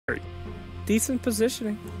decent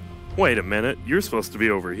positioning. Wait a minute, you're supposed to be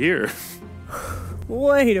over here.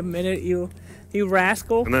 Wait a minute, you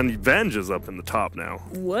rascal. And then Venge is up in the top now.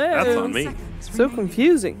 What? That's on me. So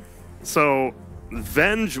confusing. So,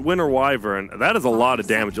 Venge, Winter Wyvern, that is a lot of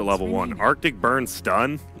damage at level 1. Arctic Burn,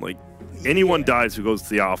 Stun, like, anyone dies who goes to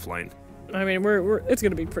the offlane. I mean, it's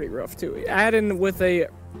going to be pretty rough, too. Add in with a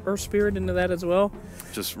Earth Spirit into that as well.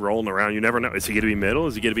 Just rolling around, you never know. Is he going to be middle?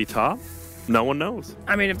 Is he going to be top? No one knows.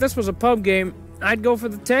 I mean, if this was a pub game, I'd go for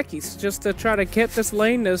the techies, just to try to get this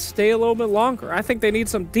lane to stay a little bit longer. I think they need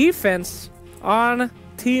some defense on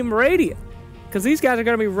Team Radiant, because these guys are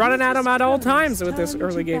going to be running at them at all times with this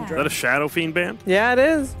early game draft. Is that a Shadow Fiend ban? Yeah, it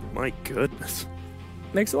is. My goodness.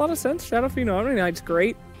 Makes a lot of sense. Shadow Fiend Omni Knight's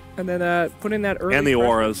great. And then put in that early... And the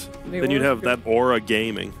auras. The then you'd have that aura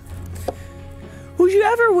gaming. Would you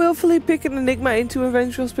ever willfully pick an Enigma into a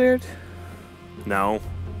Vengeful Spirit? No.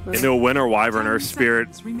 Into a Winter Wyvern Earth Spirit.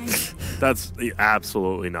 That's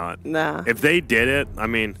absolutely not. Nah. If they did it, I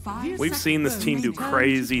mean, we've seen this team do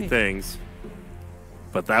crazy things.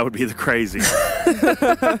 But that would be the crazy.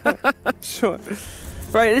 Sure.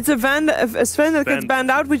 Right, it's a Sven that gets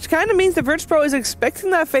banned out, which kind of means the Virtus.pro is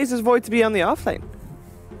expecting that Faceless Void to be on the offlane.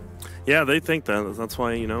 Yeah, they think that. That's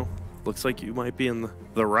why, you know, looks like you might be in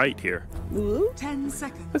the right here. Ooh. 10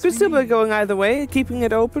 seconds. It could still be going either way, keeping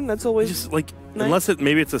it open. That's always just like, nice. Unless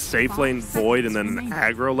maybe it's a safe lane Void and then an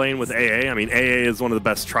aggro lane with AA. I mean, AA is one of the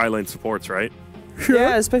best tri-lane supports, right?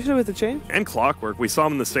 Yeah, especially with the change. And Clockwork. We saw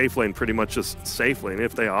him in the safe lane pretty much just safe lane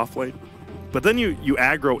if they off lane. But then you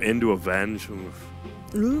aggro into Avenge.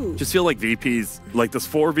 Ooh. Just feel like VP's, like this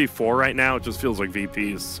 4v4 right now, it just feels like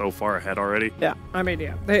VP is so far ahead already. Yeah, I mean,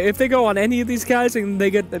 yeah. If they go on any of these guys and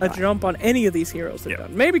they get a jump on any of these heroes, they're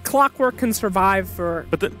done. Maybe Clockwork can survive for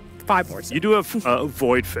 5 more seconds. You do have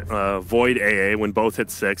Void AA when both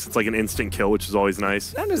hit 6. It's like an instant kill, which is always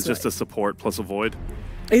nice. That is it's just a support plus a Void.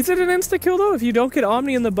 Is it an insta kill though? If you don't get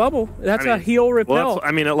Omni in the bubble, that's a heal repel. Well,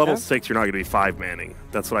 I mean, at level 6, you're not going to be 5-manning.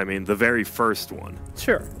 That's what I mean. The very first one.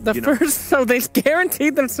 Sure. The first, so they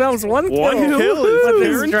guaranteed themselves 1 kill. 1 kill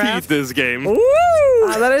is guaranteed this game. Woo!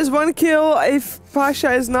 That is 1 kill if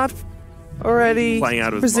Pasha is not already playing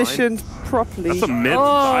out of positioned properly. That's a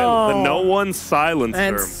mid-silence. The no one silencer.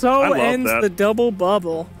 And so ends the double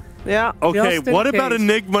bubble. Yeah. Okay, what about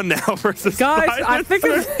Enigma now versus Guys, Silencer? I think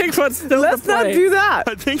Enigma's still Let's not do that.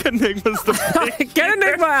 I think Enigma's the play. Get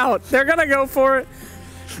Enigma out. They're going to go for it.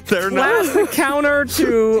 They're Classic not. counter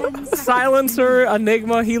to Silencer,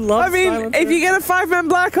 Enigma. He loves Silencer. If you get a 5-man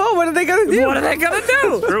black hole, what are they going to do? What are they going to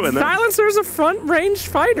do? True, and then, Silencer's a front-range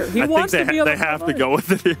fighter. He wants to be on the they have to go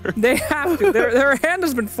with it here. They have to. Their hand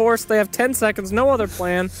has been forced. They have 10 seconds. No other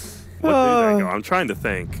plan. What do they go? I'm trying to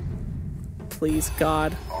think. Please,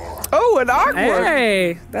 God. Oh, an arc ward.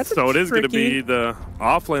 Hey, that's so it is going to be the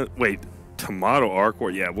offlane. Wait, Tomato Arc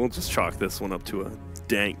Ward. Yeah, we'll just chalk this one up to a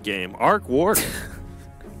dank game. Arc Ward.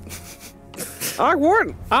 Arc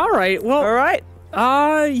Warden. All right. Well. All right.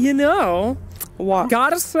 You know, what?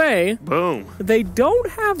 Gotta say, boom. They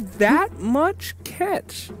don't have that much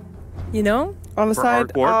catch. You know, on the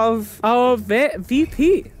side of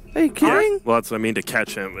VP. Are you kidding? Yeah, well, that's what I mean, to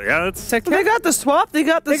catch him. Yeah, that's. They got the swap. They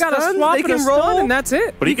got the stun. Got a swap they can and roll, stun, and that's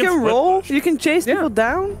it. But you can roll. You can chase people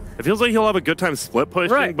down. It feels like he'll have a good time split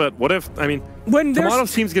pushing. Right. But what if? I mean, when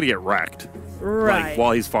Tomato's team's gonna get wrecked. Right. Like,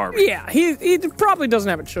 while he's farming. Yeah, he probably doesn't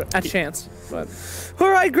have a chance. But all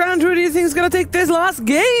right, Ground, who do you think is gonna take this last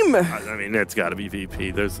game? I mean, it's got to be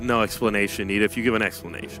VP. There's no explanation needed. If you give an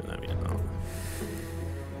explanation, I mean, no.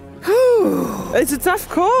 It's a tough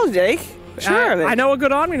call, Jake. Sure. I know a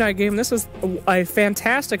good Omni Knight game. This is a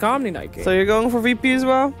fantastic Omni Knight game. So you're going for VP as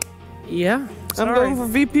well? Yeah. Sorry. I'm going for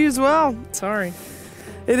VP as well. Sorry.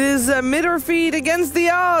 It is Midorfeed against the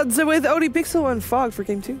odds with Odie Pixel and Fog for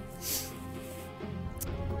game 2.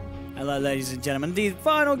 Hello, ladies and gentlemen. The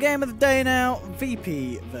final game of the day now.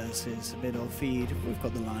 VP versus Midorfeed. We've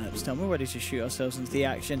got the lineups done. We're ready to shoot ourselves into the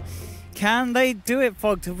action. Can they do it,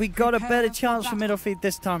 Fog? Have we got a better chance for Midorfeed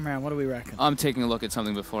this time around? What do we reckon? I'm taking a look at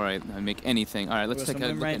something before I make anything. All right, let's take a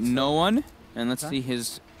look at No One, and let's see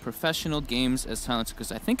his professional games as Silencer,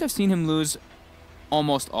 because I think I've seen him lose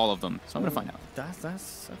almost all of them. So I'm going to find out.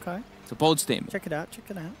 That's okay. It's a bold statement. Check it out. Check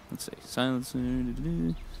it out. Let's see. Silencer.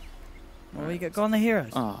 What do you got? Go on the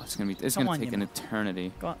heroes. Oh, it's gonna take an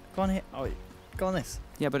eternity. Go on here. Oh, go on this.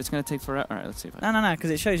 Yeah, but it's gonna take forever. All right, let's see if I. No,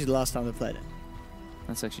 because it shows you the last time they played it.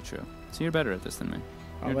 That's actually true. So you're better at this than me.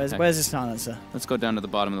 Oh, where's the Silencer? Let's go down to the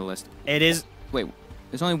bottom of the list. It is. Wait,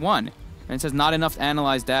 there's only one, and it says not enough to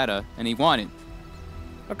analyze data, and he won it.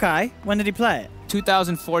 Okay, when did he play it?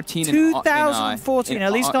 2014. 2014.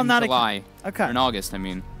 At least on that. July. Okay. Or in August, I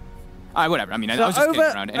mean. Whatever. I mean, So I was just kidding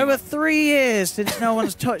around. Anyway. Over 3 years since no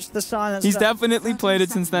one's touched the silence. He's definitely played it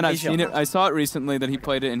since then. I've seen it. I saw it recently that he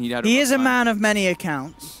played it and he had. He is a man of many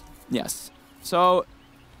accounts. Yes. So,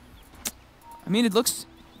 I mean, it looks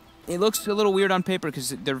a little weird on paper because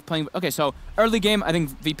they're playing. Okay, so early game, I think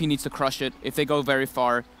VP needs to crush it. If they go very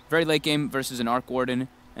far, very late game versus an Arc Warden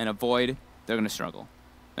and a Void, they're gonna struggle.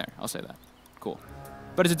 There, I'll say that. Cool.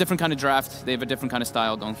 But it's a different kind of draft. They have a different kind of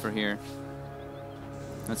style going for here.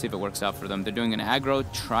 Let's see if it works out for them. They're doing an aggro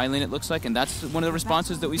tri-lane, it looks like, and that's one of the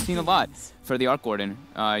responses that we've seen a lot for the Arc Warden.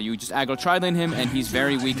 You just aggro tri-lane him, and he's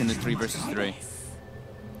very weak in the 3 versus 3.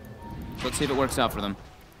 So let's see if it works out for them.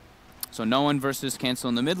 So no one versus Cancel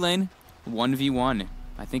in the mid lane, 1v1.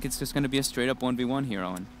 I think it's just going to be a straight-up 1v1 here,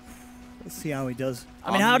 Owen. Let's see how he does.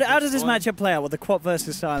 I mean, how does this matchup play out with the Quap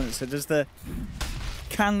versus Silencer?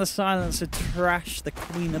 Can the Silencer trash the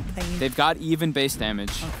Queen of Pain? They've got even base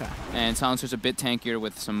damage. Okay. And Silencer's a bit tankier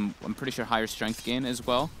with some, I'm pretty sure, higher strength gain as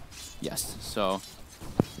well. Yes, so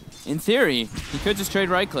in theory, he could just trade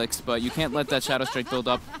right clicks, but you can't let that Shadow Strike build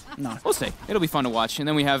up. No. We'll see. It'll be fun to watch. And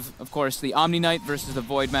then we have, of course, the Omni Knight versus the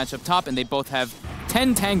Void match up top, and they both have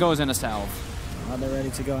 10 tangos and a salve. Are they ready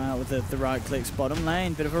to go out with the right clicks? Bottom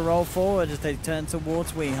lane, bit of a roll forward as they turn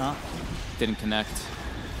towards Weeha. Didn't connect.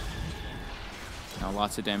 Now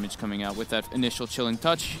lots of damage coming out with that initial chilling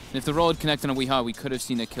touch. And if the roll had connected on a Weeha, we could have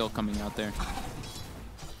seen a kill coming out there.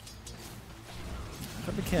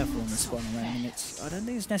 Gotta be careful on this one. I mean, I don't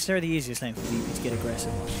think it's necessarily the easiest lane for VP to get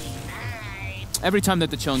aggressive. Every time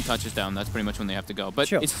that the chilling touch is down, that's pretty much when they have to go. But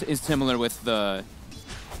sure. It's similar with the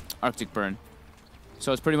Arctic Burn.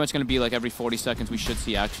 So it's pretty much going to be like every 40 seconds we should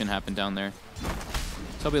see action happen down there.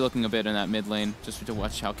 So I'll be looking a bit in that mid lane just to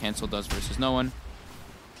watch how Cancel does versus no one.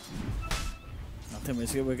 I think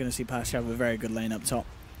we're going to see Pasha have a very good lane up top.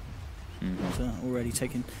 So already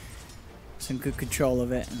taking some good control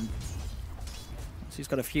of it. And so he's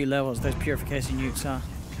got a few levels. Those Purification nukes are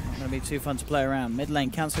not going to be too fun to play around. Mid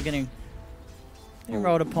lane, Cancel getting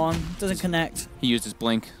rolled upon. Doesn't connect. He used his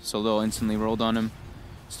blink, so Lil instantly rolled on him.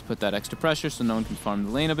 Just to put that extra pressure so no one can farm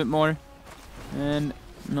the lane a bit more. And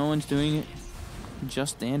no one's doing it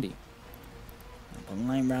just dandy. On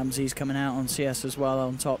lane, Ramsey's coming out on CS as well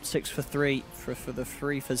on top. 6 for 3 for the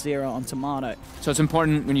 3 for 0 on Tomato. So it's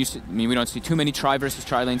important when you see, I mean, we don't see too many tri versus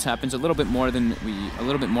tri lanes happens. A little bit more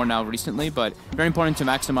now recently, but very important to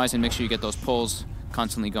maximize and make sure you get those pulls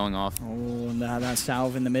constantly going off. Oh, and that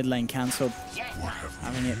salve in the mid lane cancelled.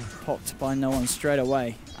 Having it popped by no one straight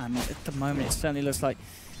away. And at the moment, it certainly looks like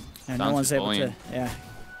no one's able to,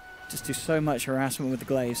 just do so much harassment with the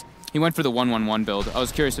glaives. He went for the 1-1-1 build. I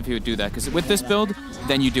was curious if he would do that, because with this build,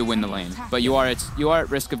 then you do win the lane. But you are at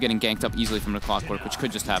risk of getting ganked up easily from the Clockwork, which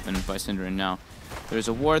could just happen by Synderen now. There's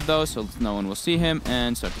a ward though, so no one will see him,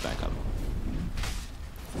 and start to back up.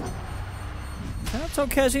 That's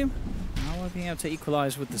okay, Zoom. Now we're being able to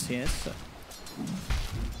equalize with the CS, so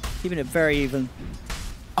keeping it very even.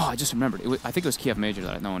 Oh, I just remembered. I think it was Kiev Major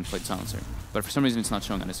that no one played Silencer, but for some reason it's not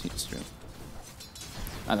showing on his history.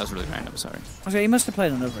 That was really random, sorry. Okay, he must have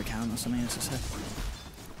played on another account or something, as I said.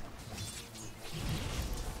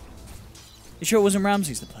 You sure it wasn't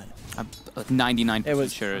Ramses that played it? I'm like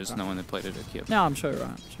 99% sure okay. it's no one that played it at Kiev. No, I'm sure you're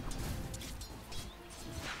right.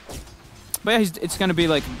 But yeah, it's going to be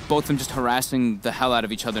like both of them just harassing the hell out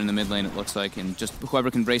of each other in the mid lane, it looks like, and just whoever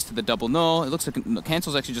can race to the double null. It looks like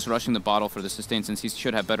Cancel's actually just rushing the bottle for the sustain since he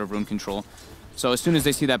should have better rune control. So as soon as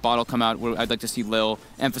they see that bottle come out, I'd like to see Lil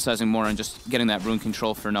emphasizing more on just getting that rune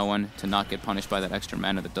control for no one to not get punished by that extra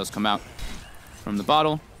mana that does come out from the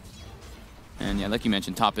bottle. And yeah, like you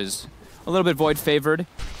mentioned, top is a little bit Void favored,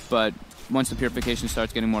 but once the Purification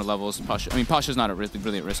starts getting more levels, Pasha's not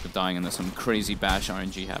really at risk of dying unless some crazy bash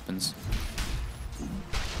RNG happens.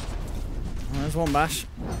 Well, there's one bash.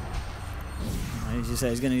 As you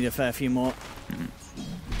say, he's going to need a fair few more.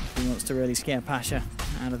 He wants to really scare Pasha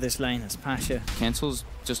out of this lane. As Pasha Cancel's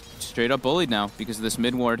just straight up bullied now because of this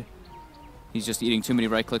mid ward. He's just eating too many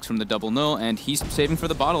right clicks from the double null, and he's saving for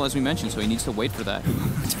the bottle as we mentioned, so he needs to wait for that.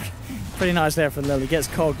 Pretty nice there for Lil. He gets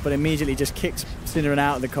cogged, but immediately just kicks Synderen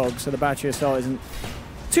out of the cog, so the battery assault isn't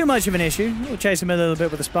too much of an issue. We'll chase him a little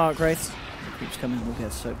bit with the Spark Wraith. Keeps coming, we'll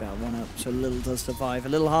get so bad one up, so Lil does survive. A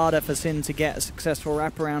little harder for Sin to get a successful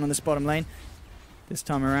wraparound on this bottom lane this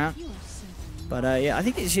time around. But yeah, I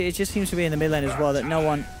think it just seems to be in the mid lane as well that no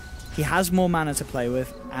one, he has more mana to play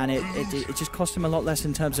with, and it just costs him a lot less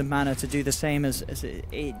in terms of mana to do the same as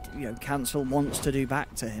Cancel wants to do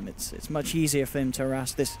back to him. It's much easier for him to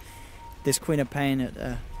harass this Queen of Pain at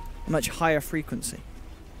a much higher frequency.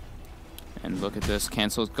 And look at this,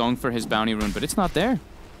 Cancel's going for his bounty rune, but it's not there.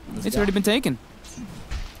 It's already been taken.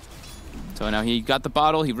 So now he got the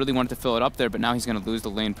bottle. He really wanted to fill it up there, but now he's going to lose the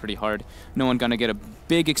lane pretty hard. No one going to get a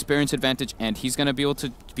big experience advantage, and he's going to be able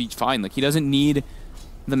to be fine. Like, he doesn't need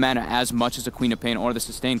the mana as much as a Queen of Pain or the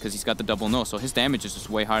sustain because he's got the double no. So his damage is just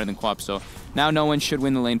way higher than Quap. So now no one should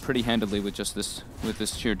win the lane pretty handily with just this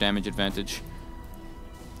sheer damage advantage.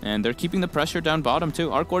 And they're keeping the pressure down bottom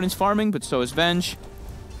too. Arc Warden's farming, but so is Venge.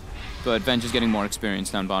 But Venge is getting more experience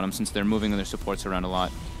down bottom since they're moving their supports around a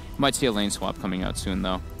lot. Might see a lane swap coming out soon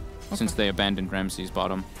though. Okay. Since they abandoned Ramsey's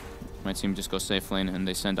bottom. Might see him just go safe lane and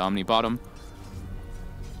they send Omni bottom.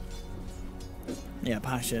 Yeah,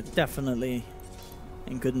 Pasha definitely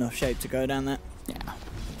in good enough shape to go down there. Yeah.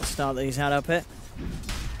 The start that he's had up here.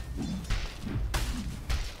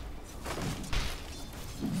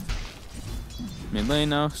 Mid lane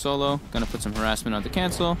now, Solo. Gonna put some harassment on the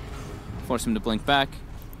cancel. Force him to blink back.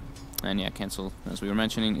 And yeah, cancel, as we were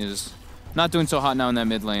mentioning, is not doing so hot now in that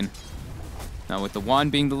mid lane. Now with the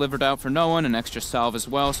wand being delivered out for no one, an extra salve as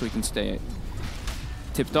well, so he can stay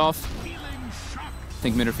tipped off. I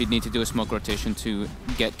think Midorfeed need to do a smoke rotation to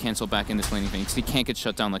get cancel back in this laning thing, because he can't get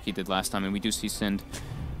shut down like he did last time, and we do see Sind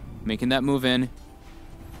making that move in.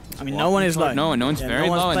 I mean, no one is low. No one's very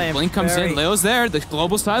low, and Blink comes in. Leo's there, the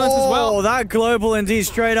global silence as well. Oh, that global indeed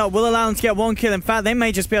straight up will allow him to get one kill. In fact, they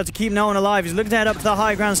may just be able to keep no one alive. He's looking to head up to the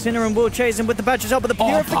high ground. Cinnamon will chase him with the badges up, but the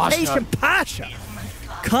purification. Pasha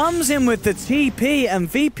comes in with the TP, and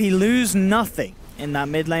VP lose nothing in that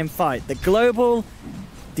mid lane fight. The global,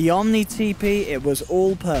 the Omni TP, it was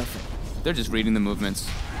all perfect. They're just reading the movements.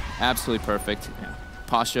 Absolutely perfect. Yeah.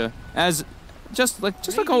 Pasha, as just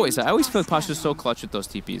like always, I always feel like Pasha's so clutch with those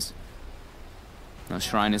TPs. Now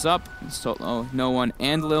Shrine is up. So no one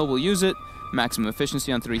and Lil will use it. Maximum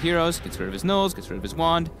efficiency on 3 heroes. Gets rid of his nulls, gets rid of his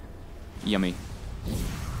wand. Yummy.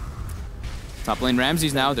 Top lane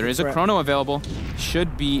Ramses now. There is a chrono available.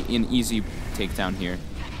 Should be an easy takedown here.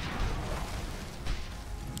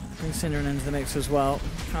 Bring Synderen into the mix as well.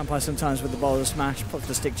 Try and play sometimes with the boulder smash, put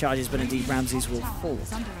the stick charges, but indeed Ramses will fall.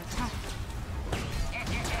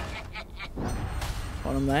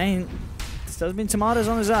 Bottom lane. Still been tomatoes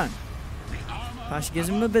on his own. Pasha gives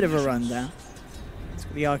him a bit of a rundown. It's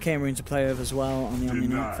got the Arcane Rune to play with as well on the Omni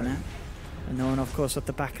Knight for now. And no one, of course, at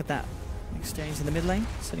the back of that exchange in the mid lane,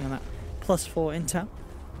 sitting on that +4 intel.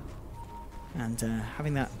 And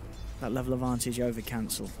having that level advantage over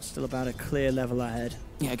cancel. Still about a clear level ahead.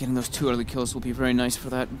 Yeah, getting those 2 early kills will be very nice for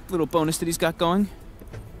that little bonus that he's got going.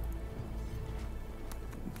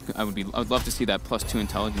 I would love to see that +2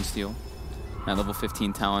 intelligence steal. That level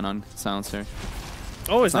 15 talent on Silencer.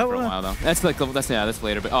 Oh, is that for a while though? That's like that's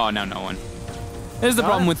later. But oh, now no one. This is the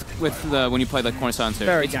problem with when you play like corner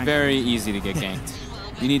Silencer. It's very easy to get ganked.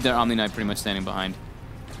 You need their Omni Knight pretty much standing behind.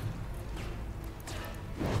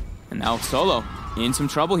 And now Solo in some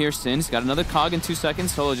trouble here. Sin's got another cog in 2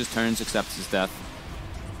 seconds. Solo just turns, accepts his death.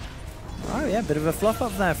 Oh yeah, bit of a fluff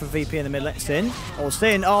up there for VP in the mid lane. Sin.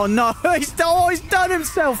 Oh no, he's done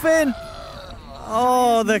himself in.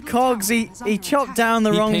 Oh, the cogs, he chopped down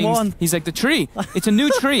the wrong one. He's like, the tree. It's a new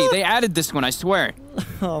tree. They added this one, I swear.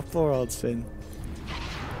 Oh, poor old Sin.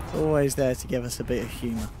 Always there to give us a bit of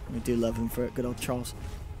humour. We do love him for it, good old Charles.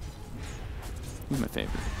 He's my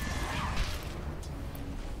favorite.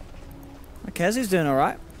 Kezi's doing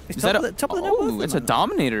alright. He's top of the oh, it's a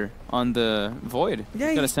Dominator on the Void. Yeah,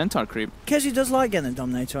 he's got a Centaur creep. Kezi does like getting a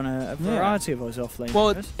Dominator on a variety of those offlane. Well,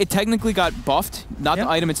 it technically got buffed. Not the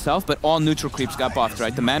item itself, but all neutral creeps got buffed,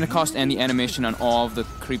 right? The mana cost and the animation on all of the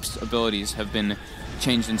creeps' abilities have been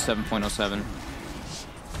changed in 7.07.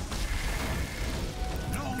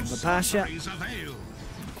 Pasha.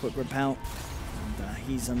 Quick repel. And,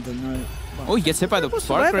 he's under no... Well, he gets hit by the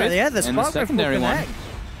Spark Wraith. Yeah, the Spark Wraith secondary one.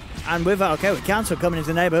 And with Cancel coming into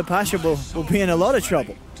the neighborhood, Pasha will be in a lot of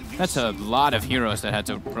trouble. That's a lot of heroes that had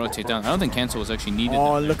to rotate down. I don't think Cancel was actually needed.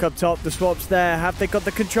 Oh, look up top, the swaps there. Have they got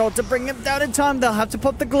the control to bring him down in time? They'll have to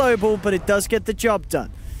pop the global, but it does get the job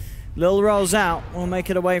done. Lil rolls out, will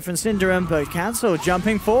make it away from Synderen, but Cancel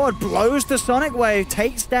jumping forward, blows the Sonic Wave,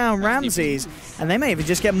 takes down Ramses, and they may even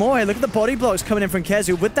just get more here. Look at the body blocks coming in from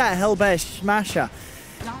Kezu with that Hellbear Smasher,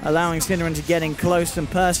 allowing Synderen to get in close and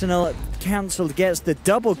personal. Cancel gets the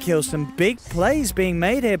double kill. Some big plays being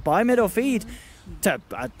made here by Midorfeed to,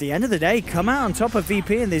 at the end of the day, come out on top of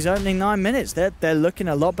VP in these opening 9 minutes. They're looking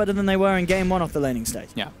a lot better than they were in game 1 off the laning stage.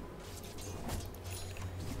 Yeah.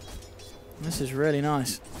 This is really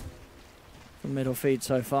nice from Midorfeed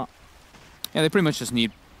so far. Yeah, they pretty much just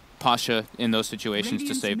need Pasha in those situations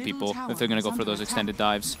to save people if they're going to go for those extended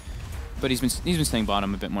dives. But he's been staying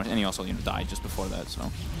bottom a bit more, and he also died just before that.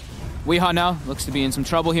 So Weehaw now looks to be in some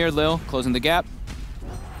trouble here. Lil closing the gap.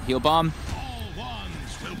 Heal bomb.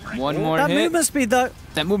 One more that hit. movement speed, though.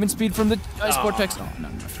 That movement speed from the Ice Vortex. Oh, no.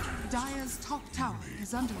 Dire's top tower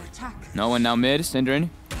is under attack. No one now mid. Synderen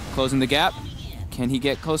closing the gap. Can he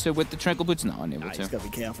get closer with the Tranquil Boots? No, unable He's to. got to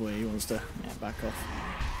be careful here. He wants to back off.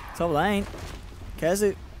 Top lane.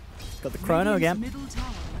 Kezu. Got the Chrono again. Middle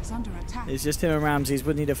tower is under attack. It's just him and Ramses.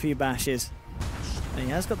 Would need a few bashes. And he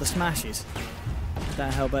has got the smashes.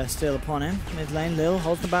 That Hellbear still upon him. Mid lane, Lil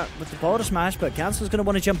holds the back with the border smash, but Cancel's going to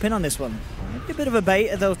want to jump in on this one. Maybe a bit of a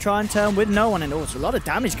bait. They'll try and turn with no one. And it's a lot of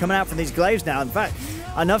damage coming out from these glaives now. In fact,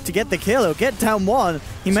 enough to get the kill. He'll get down one.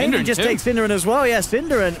 He maybe just takes Synderen as well. Yeah,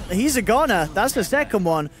 Synderen. He's a goner. That's the second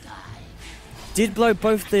one. Did blow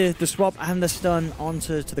both the swap and the stun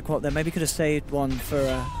onto the quad there. Maybe could have saved one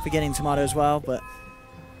for getting Tomato as well, but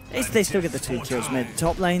they still get the 2 kills mid.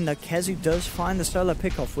 Top lane, though, Kezu does find the solo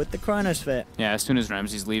pickoff with the Chronosphere. Yeah, as soon as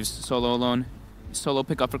Ramses leaves solo alone, solo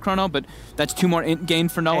pickup for Chrono, but that's 2 more int gain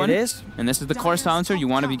for no one. It is. And this is the core silencer. You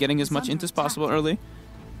want to be getting as much int as possible early.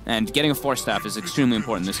 And getting a Force Staff is extremely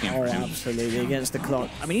important in this game Oh, for him. absolutely, against the clock.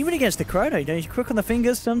 I mean, even against the Chrono, you know, you're quick on the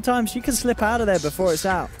fingers, sometimes you can slip out of there before it's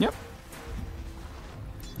out. Yep.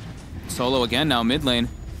 Solo again now, mid lane.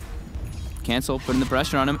 Cancel, putting the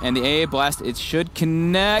pressure on him, and the AA blast, it should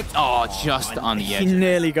connect. Oh, just on the edge. He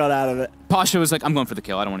nearly got out of it. Pasha was like, I'm going for the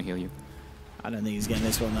kill, I don't want to heal you. I don't think he's getting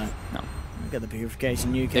this one, though. No. Get the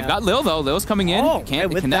purification new They've got Lil, though. Lil's coming in. Oh,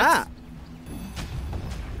 Can't with connect. that.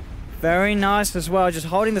 Very nice as well, just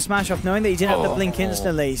holding the smash off, knowing that he didn't have the blink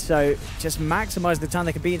instantly, so just maximize the time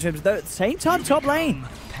they can beat into him. Though at the same time, top lane,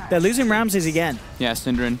 they're losing Ramses again. Yeah,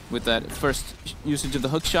 Synderen with that first usage of the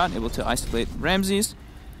hook shot, able to isolate Ramses.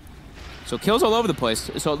 So kills all over the place.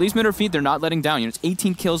 So at least Midorfeed, they're not letting down. You know, it's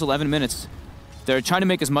 18 kills, 11 minutes. They're trying to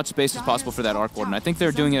make as much space as possible for that Arc Ward, and I think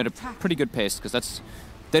they're doing it at a pretty good pace, because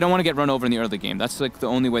they don't want to get run over in the early game. That's like the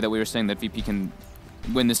only way that we were saying that VP can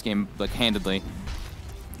win this game like handedly.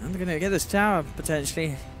 And they're going to get this tower,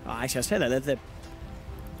 potentially. Oh, actually, I say that. They're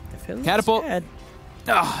feeling Catapult. scared.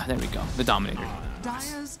 Ah, there we go. The Dominator.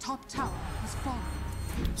 Dire's top tower has fallen.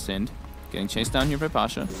 Sind getting chased down here by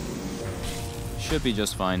Pasha. Should be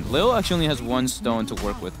just fine. Lil actually only has 1 stone to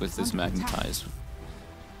work with this Magnetize.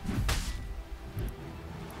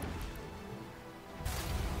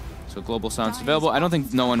 So global silence available. I don't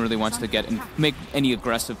think no one really wants to get and make any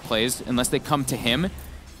aggressive plays unless they come to him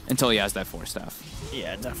until he has that Force Staff.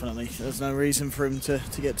 Yeah, definitely. There's no reason for him to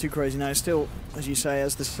get too crazy now. Still, as you say,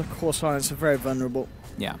 as the core silence are very vulnerable.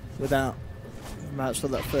 Yeah. Without sort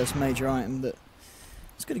of that first major item that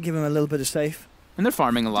it's going to give him a little bit of safe. And they're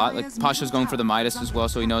farming a lot. Like Pasha's going for the Midas as well,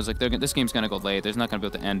 so he knows like this game's gonna go late. There's not gonna be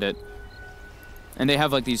able to end it. And they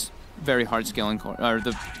have like these very hard scaling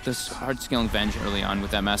this hard scaling Venge early on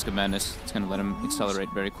with that Mask of Madness. It's gonna let him accelerate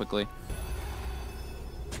very quickly.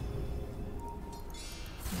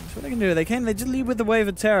 That's what they can do. They did lead with the Wave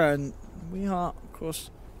of Terror, and we are, of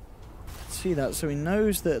course, see that. So he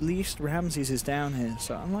knows that at least Ramses is down here.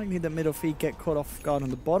 So unlikely that Midorfeed get caught off guard on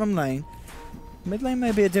the bottom lane. Mid lane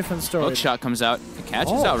may be a different story. Hook shot comes out. It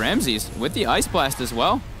catches out Ramses with the Ice Blast as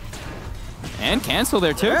well. And cancel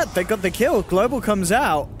there too. Yeah, they got the kill. Global comes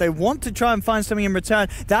out. They want to try and find something in return.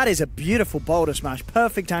 That is a beautiful boulder smash.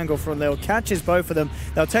 Perfect angle from Lil. Catches both of them.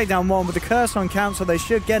 They'll take down one with the curse on cancel. They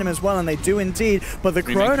should get him as well, and they do indeed. But the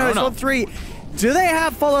Chrono is on 3. Do they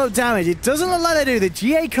have follow-up damage? It doesn't look like they do. The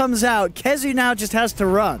GA comes out. Kezu now just has to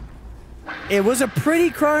run. It was a pretty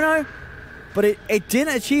Chrono, but it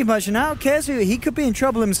didn't achieve much. And now Kezu, he could be in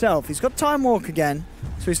trouble himself. He's got Time Walk again,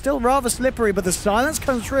 so he's still rather slippery, but the silence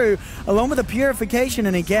comes through along with the purification.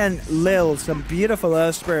 And again, Lil, some beautiful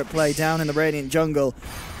Earth Spirit play down in the Radiant jungle.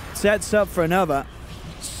 Sets up for another.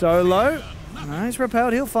 Solo. He's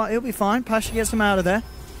repelled. He'll be fine. Pasha gets him out of there.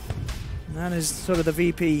 And that is sort of the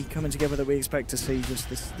VP coming together that we expect to see. Just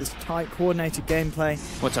this tight, coordinated gameplay.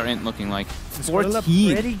 What's our int looking like? It's gonna look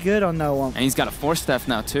pretty good on no one. And he's got a Force Staff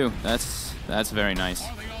now too. That's very nice.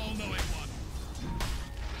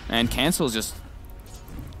 And Cancel's just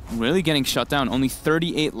really getting shut down. Only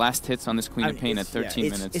 38 last hits on this Queen of Pain at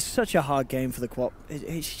 13 minutes. It's such a hard game for the Quap.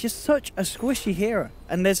 It's just such a squishy hero.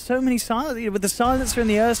 And there's so many silence with the silencer and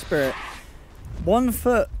the Earth Spirit. 1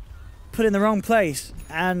 foot put in the wrong place,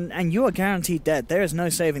 and you are guaranteed dead. There is no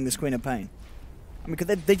saving this Queen of Pain. I mean,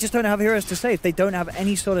 because they just don't have heroes to save. They don't have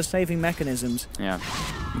any sort of saving mechanisms. Yeah.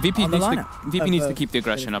 VP needs to keep the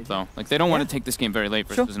aggression up, though. Like, they don't want to take this game very late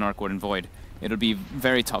versus an Arc Ward and Void. It'll be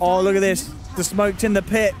very tough. Oh, look at this. The smoked in the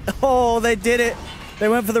pit. Oh, they did it. They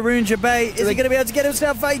went for the Rune Jabay. Is he going to be able to get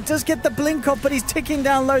himself out? He does get the blink off, but he's ticking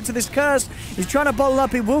down low to this curse. He's trying to bottle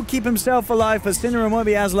up. He will keep himself alive, but Synderen won't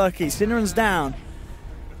be as lucky. Synderen's down.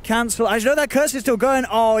 cancel. I know that curse is still going.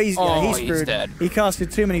 Oh, he's screwed. Dead. He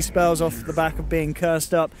casted too many spells off the back of being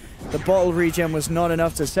cursed up. The bottle regen was not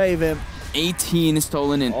enough to save him. 18 is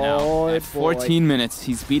stolen in now. At 14 minutes,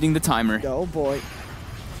 he's beating the timer. Oh boy.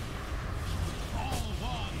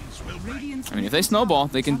 I mean, if they snowball,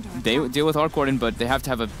 they can deal with Arc Warden, but they have to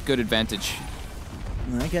have a good advantage.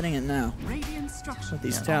 And they're getting it now. With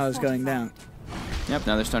these towers going down. Yep,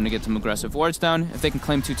 now they're starting to get some aggressive wards down. If they can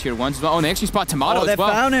claim 2 tier 1s as well. Oh, and they actually spot Tomato as well.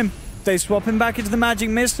 They found him. They swap him back into the magic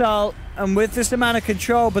missile, and with this amount of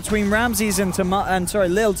control between Ramses and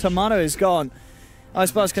Lil, Tomato is gone.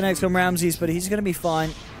 Iceblast connects on Ramses, but he's going to be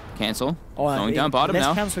fine. Cancel. Going down bottom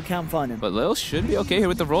now. Cancel can't find him. But Lil should be okay here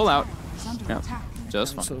with the rollout. Yep,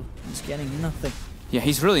 just fine. So he's getting nothing. Yeah,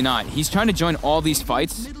 he's really not. He's trying to join all these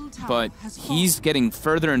fights, but he's getting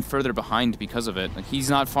further and further behind because of it. Like, he's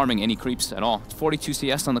not farming any creeps at all. It's 42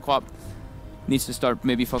 CS on the Quap. Needs to start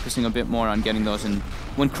maybe focusing a bit more on getting those. And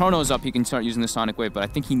when Chrono's up, he can start using the Sonic Wave, but I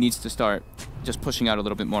think he needs to start just pushing out a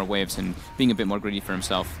little bit more waves and being a bit more greedy for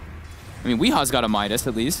himself. I mean, Weeha's got a Midas,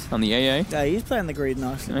 at least, on the AA. Yeah, he's playing the greed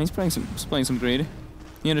nicely. Yeah, he's playing some greed.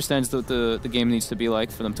 He understands what the game needs to be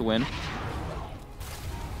like for them to win.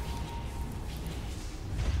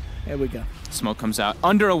 Here we go. Smoke comes out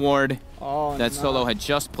under a ward that no. Solo had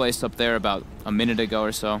just placed up there about a minute ago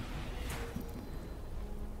or so.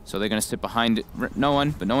 So they're going to sit behind no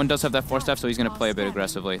one, but no one does have that Force Staff, so he's going to play a bit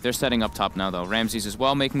aggressively. They're setting up top now, though. Ramses as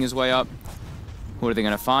well making his way up. Who are they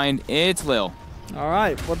going to find? It's Lil. All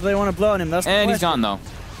right, what do they want to blow on him? That's the And he's question. gone,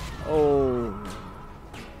 though. Oh.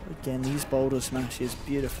 Again, these boulder smashes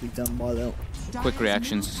beautifully done by Lil. Quick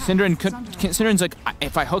reactions. Synderen's like,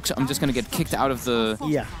 if I hook, I'm just going to get kicked out of the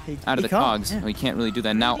cogs. Yeah. Well, he can't really do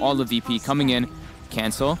that. Now all the VP coming in.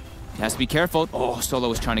 Cancel. He has to be careful. Oh, Solo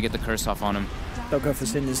was trying to get the curse off on him. They'll go for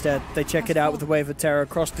Cinder instead. They check it out with the Wave of Terror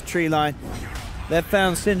across the tree line. They've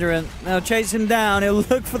found Synderen. Now chase him down. He'll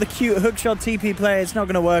look for the cute hookshot TP play. It's not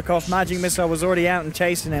going to work off. Magic Missile was already out and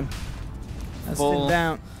chasing him. That's him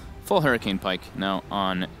down. Full Hurricane Pike now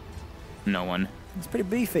on no one. It's pretty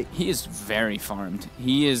beefy. He is very farmed.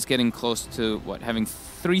 He is getting close to, what, having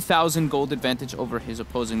 3,000 gold advantage over his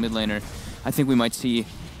opposing mid laner. I think we might see...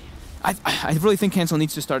 I really think Cancel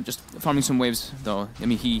needs to start just farming some waves, though. I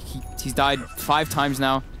mean, he's died 5 times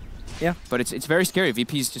now. Yeah. But it's very scary.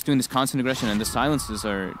 VP's just doing this constant aggression, and the silences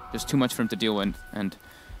are just too much for him to deal with. And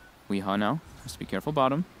Weeha now has to be careful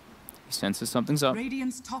bottom. He senses something's up.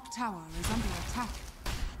 Radiant's top tower is under attack.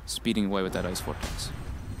 Speeding away with that Ice Vortex.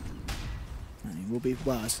 And he will be,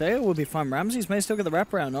 well, I say it will be fine. Ramses may still get the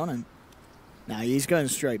wraparound on him. Now he's going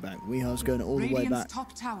straight back. Weeha's going all the way back.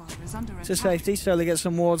 Top tower is under To safety, slowly gets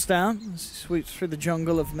some wards down. Sweeps through the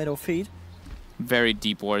jungle of Midorfeed. Very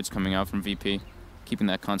deep wards coming out from VP. Keeping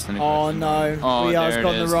that constant Oh aggression. no, Oh, Weeha's there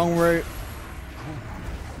gone it is. the wrong route.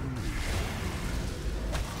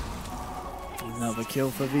 Another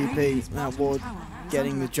kill for VP. That ward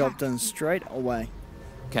getting the job done straight away.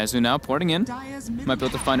 Kazu now porting in. Might be able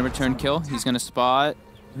to find a return kill. He's going to spot.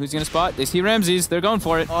 Who's going to spot? They see Ramses. They're going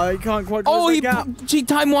for it. Oh, he can't quite Oh, close he the gap.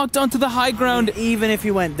 time walked onto the high ground. Even if he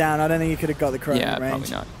went down, I don't think he could have got the chrono Yeah, range.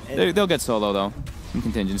 probably not. They'll get solo, though, in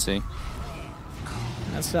contingency.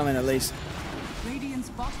 That's something at least. Radiant's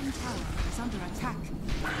bottom tower is under attack.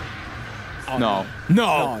 Oh, No.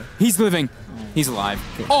 No. He's living. He's alive.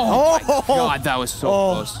 Oh, my God, that was so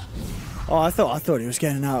close. Oh, I thought he was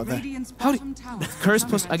getting out of there. Radiant's How bottom tower. Curse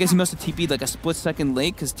plus, I guess he must have TP'd like a split second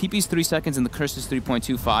late, because TP's 3 seconds and the curse is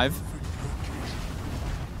 3.25.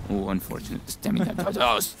 Oh, unfortunate. Stemming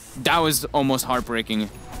that was almost heartbreaking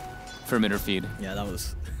for Midorfeed. Yeah, that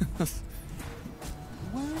was.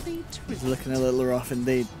 Worthy He's trip. looking a little rough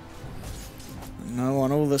indeed. No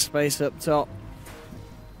one, all the space up top.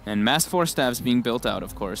 And mass Force Staffs being built out,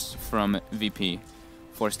 of course, from VP.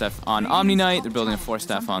 Force Staff on Omni Knight. They're building a Force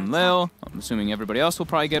Staff on Lil. I'm assuming everybody else will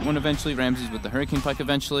probably get one eventually. Ramses with the Hurricane Pike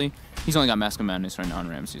eventually. He's only got Mask of Madness right now on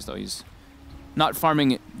Ramses, though. He's not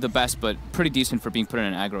farming the best, but pretty decent for being put in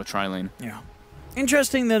an aggro tri-lane. Yeah.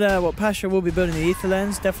 Interesting that what Pasha will be building the Ether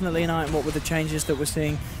Lens. Definitely an item, what with the changes that we're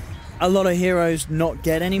seeing. A lot of heroes not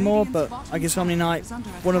get anymore, but I guess Omni Knight,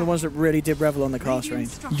 one of the ones that really did revel on the cast range.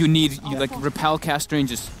 You need, like, Repel cast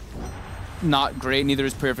range is not great, neither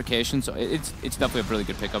is Purification, so it's definitely a really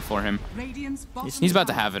good pickup for him. Radiant's bottom He's about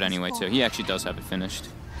to tower have it is anyway, too. falling. He actually does have it finished.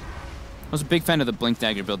 I was a big fan of the Blink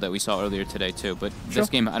Dagger build that we saw earlier today, too, but this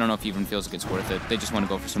game, I don't know if he even feels like it's worth it. They just want to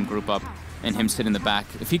go for some group up and him sit in the back.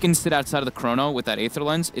 If he can sit outside of the Chrono with that Aether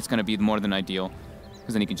Lens, it's going to be more than ideal,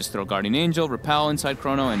 because then he can just throw Guardian Angel, Repel inside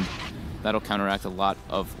Chrono, and that'll counteract a lot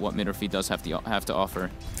of what Midorfeed does have to offer.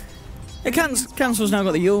 Cancel's now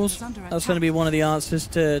got the Yules. That's going to be one of the answers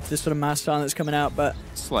to this sort of mass silence coming out, but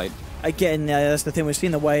Slight. again, that's the thing. We've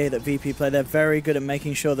seen the way that VP play. They're very good at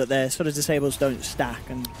making sure that their sort of disables don't stack,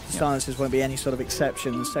 and silences won't be any sort of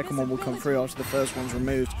exception. The second one will come through after the first one's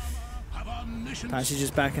removed. Passage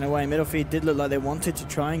is backing away. Midorfeed did look like they wanted to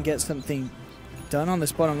try and get something done on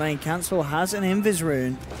this bottom lane. Cancel has an Invis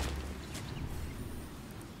rune.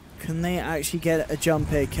 Can they actually get a jump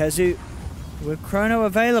here? Kezu with Chrono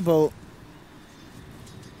available.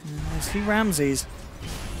 I see Ramses.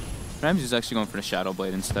 Ramsey's actually going for the Shadow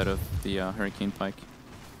Blade instead of the Hurricane Pike.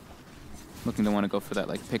 Looking to want to go for that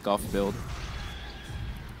like pick-off build.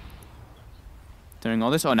 During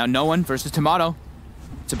all this, oh, now no one versus Tomato.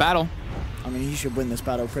 It's a battle. I mean, he should win this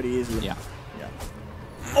battle pretty easily. Yeah.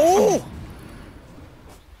 Oh!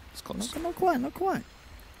 It's close. Not quite, not quite.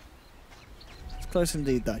 It's close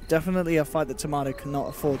indeed, though. Definitely a fight that Tomato cannot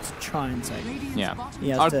afford to try and take. Yeah. He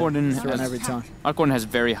has Arc to Gordon run every time. has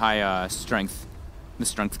very high strength. The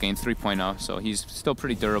strength gain 3.0, so he's still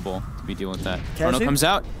pretty durable to be dealing with that. Chrono comes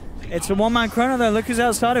out. It's a one-man Chrono, though. Look who's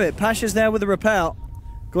outside of it. Pasha's there with the repel.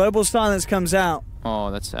 Global Silence comes out. Oh,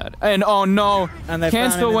 that's sad. And oh no, And they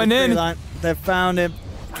Cancel went in. They've found him.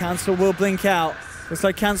 Cancel will blink out. Looks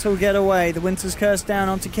like Cancel will get away. The Winter's Curse down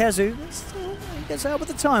onto Kezu. He gets out with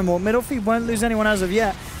the Time Warp. Midorfeed won't lose anyone as of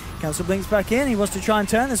yet. Cancel blinks back in. He wants to try and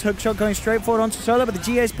turn. This hook shot going straight forward onto Solo, but the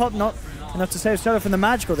GA's pop not enough to save Solo from the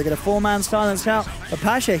magical. They get a four-man silence out. But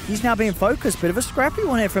Pasha, he's now being focused. Bit of a scrappy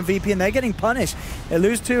one here from VP, and they're getting punished. They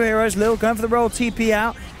lose two heroes. Lil going for the roll, TP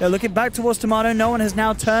out. They're looking back towards Tomato. No one has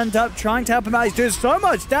now turned up, trying to help him out. He's doing so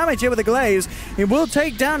much damage here with the Glaze. He will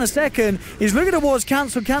take down a second. He's looking towards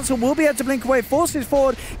Cancel. Cancel will be able to blink away. Forces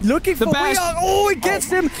forward. Looking for bash. Oh, he gets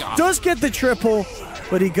him. Does get the triple.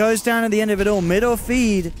 But he goes down at the end of it all.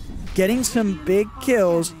 Midorfeed getting some big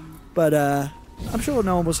kills. But, I'm sure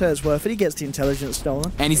no one will say it's worth it. He gets the intelligence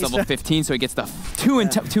stolen. And he's level 15, so he gets the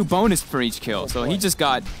two bonus for each kill. So he just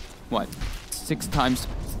got, what, 6 times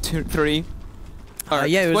 3?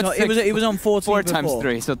 Yeah, it was on 14 4 before. times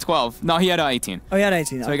 3, so 12. No, he had 18. Oh, he had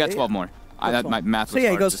 18. So he got 12 more. My math was So yeah, he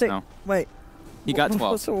hard goes just 6. now. Wait. He got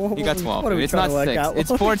 12. So He got 12. what are we It's trying not to work 6. out? It's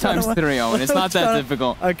What are 4 we trying times to 3, Owen. It's not that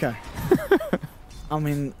difficult. Okay. I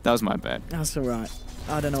mean, That was my bad. that's all right.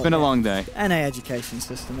 I don't know. It's been a long day. NA education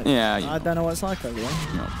system. Yeah, I don't know what it's like over there.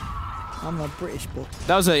 No. I'm a British boy.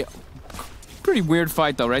 That was a pretty weird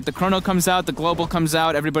fight, though, right? The Chrono comes out, the Global comes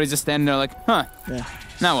out, everybody's just standing there like, huh, Yeah.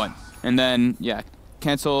 now what? And then, yeah,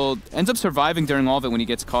 Cancel ends up surviving during all of it when he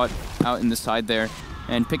gets caught out in the side there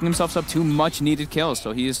and picking himself up 2 much-needed kills.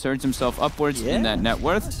 So he has surged himself upwards in that net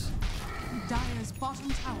worth. Dire's bottom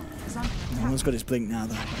tower is under attack. Everyone's got his blink now,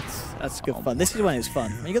 though. That's good fun. This is when it's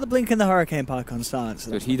fun. When you got the blink and the Hurricane Pike on silence.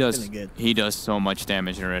 Dude, That's he does. feeling good. He does so much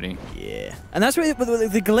damage already. Yeah. And that's where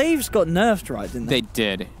the Glaives got nerfed, right, didn't they? They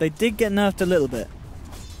did. They did get nerfed a little bit.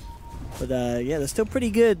 But yeah, they're still pretty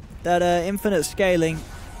good. That infinite scaling.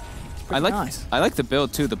 I like. Nice. I like the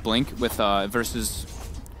build too. The blink with versus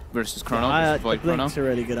Chrono. Versus Void the blink's Chrono. a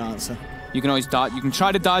really good answer. You can always dodge. You can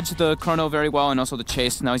try to dodge the Chrono very well, and also the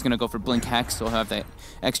chase. Now he's gonna go for Blink Hex. So he'll have that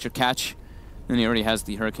extra catch. And he already has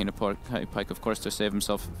the Hurricane Pike, of course, to save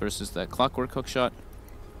himself versus that Clockwork hook shot.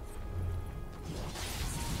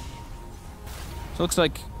 So it looks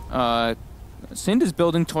like Sind is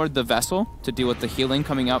building toward the Vessel to deal with the healing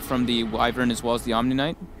coming out from the Wyvern as well as the Omni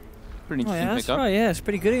Knight. Pretty Oh interesting yeah, that's pickup. right. Yeah, it's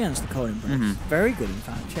pretty good against the Colin Breaks. Very good, in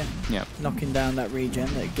fact. Yeah. Yeah. Knocking down that regen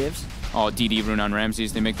that it gives. Oh, DD rune on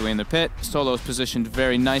Ramses. They make the way in their pit. Solo's positioned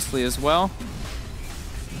very nicely as well.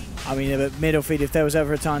 I mean, but Midorfeed, if there was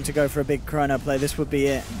ever a time to go for a big Chrono play, this would be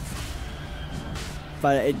it.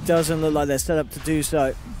 But it doesn't look like they're set up to do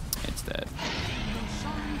so. It's dead.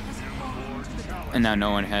 Shine has fallen to the dark. And now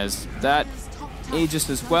no one has that. Aegis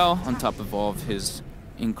as well, on top of all of his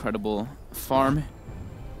incredible farm.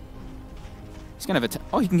 He's gonna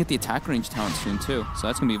have he can get the attack range talent soon too. So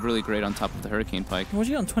that's gonna be really great on top of the Hurricane Pike. What's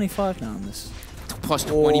he on 25 now on this? Plus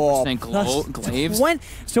 20% Plus glaives.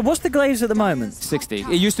 So what's the glaives at the moment? 60.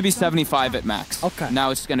 It used to be 75 at max. Okay. Now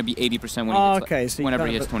it's gonna be 80% when he gets, so whenever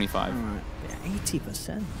he kind hits of 25. Alright. Yeah,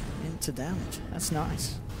 80% into damage. That's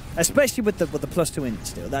nice. Especially with the +2 int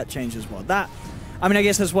steal. That changes well. I mean, I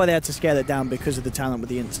guess that's why they had to scale it down because of the talent with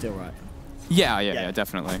the int steal, right? Yeah,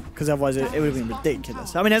 definitely. Because otherwise it would have been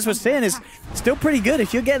ridiculous. I mean, as we're saying, it's still pretty good.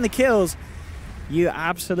 If you're getting the kills, you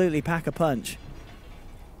absolutely pack a punch.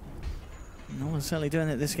 No one's certainly doing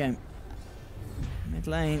it this game. Mid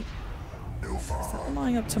lane. Is that the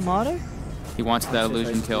lining up Tomato? He wants that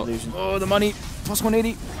illusion kill. Oh, the money. Plus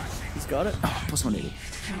 180. He's got it. Oh, plus 180.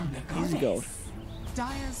 Easy gold.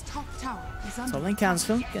 Dire's top tower is under So lane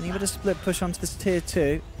cancel. Getting a bit of split push onto this tier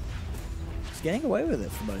 2. He's getting away with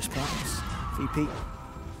it for most parts. VP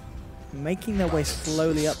making their way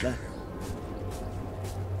slowly up there.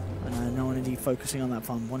 And no one indeed focusing on that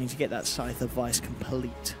farm, wanting to get that Scythe of Vice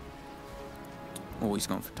complete. Oh, he's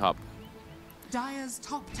going for top. Dire's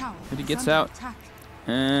top tower. But he is gets under out. attack.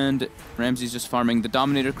 And Ramsey's just farming the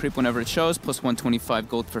Dominator creep whenever it shows, plus 125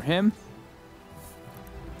 gold for him.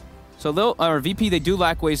 So VP, they do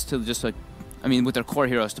lack ways to just like, I mean, with their core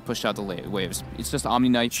heroes to push out the waves. It's just Omni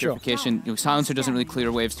Knight, Sure. Purification. You know, Silencer doesn't really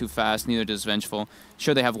clear waves too fast, neither does Vengeful.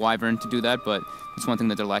 Sure, they have Wyvern to do that, but it's one thing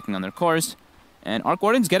that they're lacking on their cores. And Arc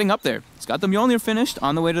Warden's getting up there. He's got the Mjolnir finished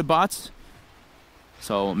on the way to the bots.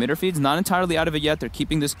 So Midorfeed's not entirely out of it yet. They're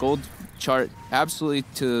keeping this gold chart absolutely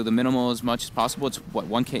to the minimal as much as possible. It's what,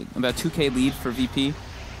 1K, about 2K lead for VP.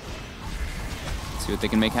 Let's see what they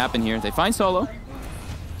can make happen here. They find Solo,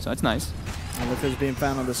 so that's nice. And look who's being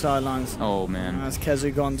found on the sidelines. Oh man, As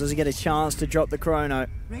Kezu gone, does he get a chance to drop the chrono?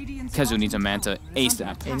 Radiant's Kezu needs a bottom Manta tower is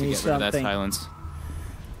under ASAP attack. to He get needs rid of that something. silence.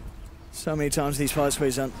 So many times these fights where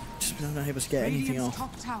he's just not able to get anything Radiant's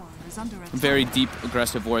off. top tower is under attack. Very deep,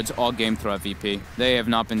 aggressive wards all game throughout VP. They have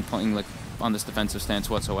not been playing like on this defensive stance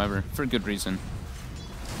whatsoever, for good reason.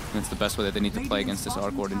 And it's the best way that they need to play against this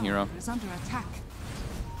Arc Warden hero. Is under attack.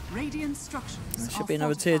 Radiant structures There should are be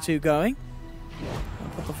another tier fortified. 2 going. I'll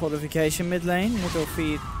put the fortification mid lane.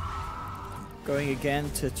 Midorfeed going again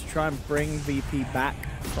to try and bring VP back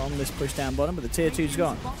from this push down bottom, but the tier 2's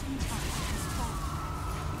gone. Bottom tower is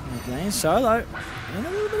falling. Mid lane, Solo in a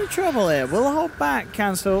little bit of trouble here. Will hold back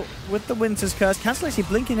Cancel with the Winter's Curse. Cancel actually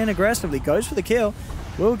blinking in aggressively, goes for the kill.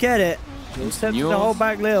 Will get it. Will attempt to hold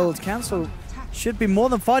back Lil. Cancel should be more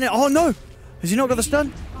than fine. Oh no! Has he not got the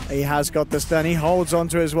stun? He has got the stun. He holds on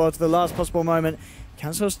to it as well to the last possible moment.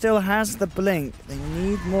 Cancel still has the blink. They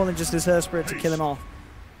need more than just his Earth Spirit to kill him off.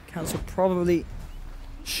 Cancel probably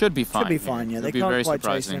Should be fine. be fine, yeah. It'll They be can't very quite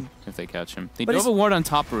chase surprising him. if they catch him. They But do have he's- a ward on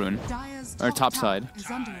top rune, Dire's or top tower side, is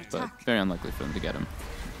under but attack. very unlikely for them to get him.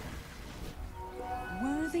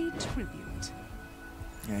 Worthy tribute.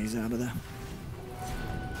 Yeah, he's out of there.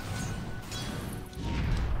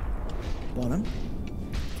 Bottom.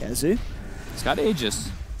 Kezu. He's got Aegis.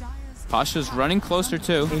 Dire's Pasha's running closer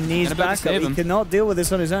too. He needs Gonna be able to backup. save He him. cannot deal with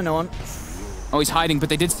this on his own. No one. Oh, he's hiding, but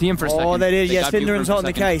they did see him for a second. Oh, they did. Yes, got Buford Finderham's for a hot in the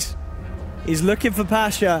second. case. He's looking for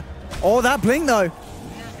Pasha. Oh, that blink though.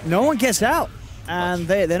 No one gets out. And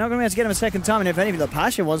they're not going to be able to get him a second time. And if anything, the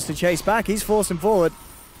Pasha wants to chase back. He's forcing forward.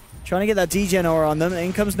 Trying to get that degen aura on them.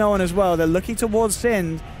 In comes no one as well. They're looking towards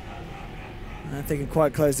Sind. I think they can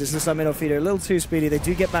quite close this. Looks like Midorfeed are a little too speedy. They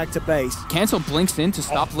do get back to base. Cancel blinks in to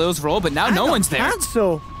stop Lil's roll, but now no one's there.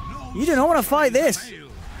 Cancel. You do not want to fight this.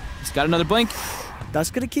 He's got another blink. That's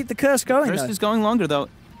going to keep the curse going, First though. is going longer though.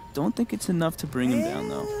 Don't think it's enough to bring him down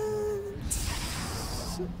though.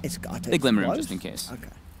 It's got to They glimmer him close. just in case. Okay.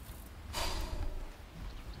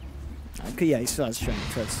 Okay, yeah, he still has strength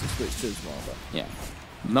threats to switch to as well, but Yeah.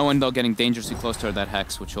 No one though getting dangerously close to that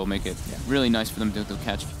hex, which will make it really nice for them to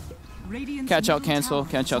Radiant's catch out middle Cancel,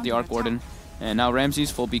 tower catch is out the under Arc Warden. attack. And now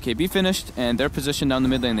Ramsey's full BKB finished, and they're positioned down the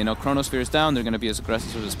mid lane. They know Chronosphere is down. They're going to be as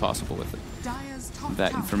aggressive as possible with it. Dire's top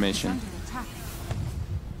That tower information. is under attack.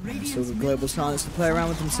 still Radiant's the middle global tower silence to is play around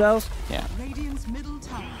with under themselves. Yeah. attack. Radiant's middle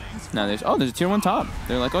tower has Now there's a tier 1 top.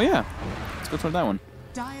 They're like, oh yeah, let's go toward that one.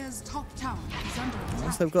 Dire's top tower is under Once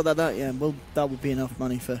attack. they've got that, yeah, well, that would be enough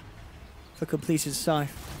money for completed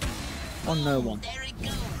Scythe. On no one.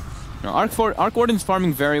 Now Arc Warden's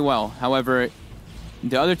farming very well. However,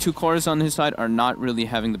 the other two cores on his side are not really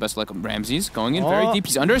having the best luck. Ramsey's going in very Oh. deep.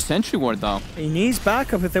 He's under a sentry ward though. He needs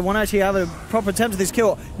backup if they want to actually have a proper attempt at this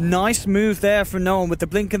kill. Nice move there from Nolan with the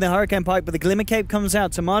blink and the Hurricane Pike, but the Glimmer Cape comes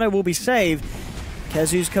out. Tomato will be saved.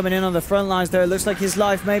 Kezu's coming in on the front lines there. It looks like his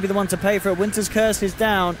life may be the one to pay for it. Winter's Curse is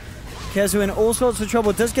down. Kezu in all sorts of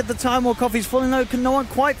trouble. Does get the time walk off. He's falling low. Can no one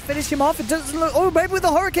quite finish him off? It doesn't look. Oh, maybe with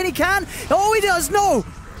the Hurricane he can. Oh, he does. No,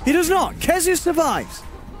 he does not. Kezu survives.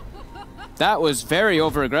 That was very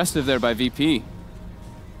over-aggressive there by VP.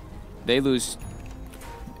 They lose...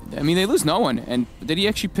 I mean, they lose no one. And did he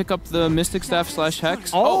actually pick up the Mystic Staff /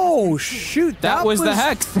 Hex? Oh, shoot. that was the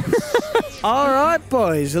Hex. All right,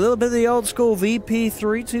 boys. A little bit of the old school VP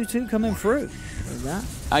 322 coming through. With that.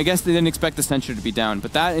 I guess they didn't expect the Sentry to be down,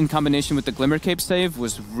 but that in combination with the Glimmer Cape save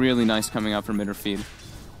was really nice coming out from Midorfeed.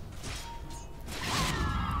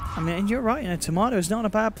 I mean, and you're right. You know, Tomato is not in a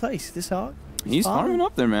bad place this arc. He's farming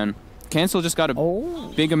up there, man. Cancel just got a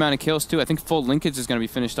Oh, big amount of kills, too. I think full linkage is going to be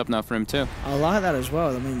finished up now for him, too. I like that as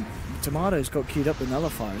well. I mean, Tomato's got queued up with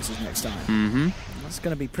Nullifier as his next time. Mm-hmm. That's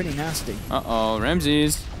going to be pretty nasty. Uh-oh,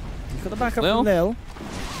 Ramses. He's got the backup Lil. from Lil.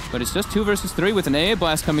 But it's just 2 versus 3 with an AA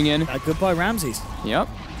blast coming in. Goodbye, Ramses. Yep.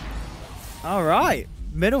 All right.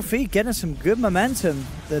 Midorfeed getting some good momentum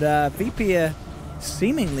that VP are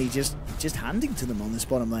seemingly just handing to them on this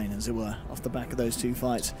bottom lane, as it were, off the back of those two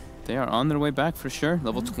fights. They are on their way back for sure.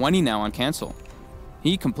 Level 20 now on Cancel.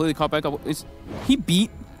 He completely caught back up. He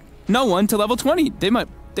beat no one to level 20. They probably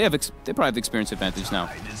have the experience advantage now,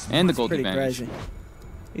 and the gold Pretty advantage. crazy.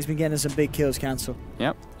 He's been getting some big kills, Cancel.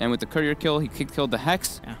 Yep, and with the courier kill, he killed the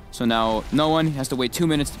Hex. Yeah. So now no one has to wait 2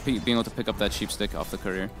 minutes to being able to pick up that sheep stick off the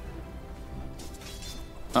courier.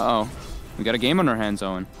 Uh-oh. We got a game on our hands,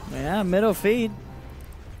 Owen. Yeah, Midorfeed.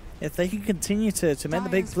 If they can continue to make the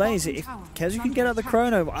big plays, if Kezu can get out the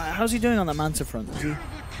chrono, how's he doing on the Manta front? Is he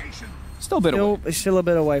Still a bit away. he's still a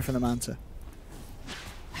bit away from the Manta.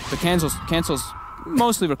 The Cancel's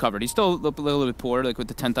mostly recovered. He's still a little bit poor, like with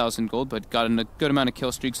the 10,000 gold, but got a good amount of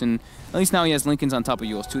kill streaks, and at least now he has Lincolns on top of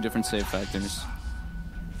Yules, 2 different save factors.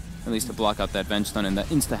 At least to block out that Venge Stun and that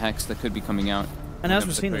Insta-Hex that could be coming out. And as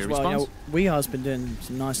we've seen as well, you know, Weehar's been doing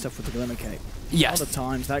some nice stuff with the Glimmer Cape. Yes. All the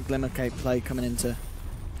times that Glimmer Cape play coming into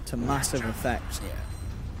massive effect.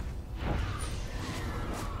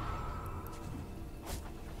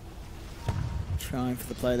 Trying for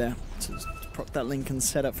the play there to proc that Lincoln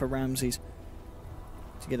setup for Ramses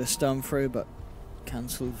to get a stun through, but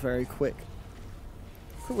cancelled very quick.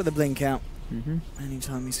 Quick with a blink out.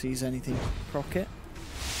 Anytime he sees anything, proc it.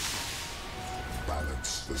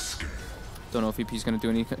 Balance the scale. Don't know if VP's going to do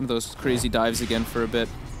any of those crazy dives again for a bit.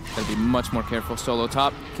 Got to be much more careful. Solo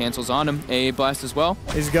top. Cancels on him. AA blast as well.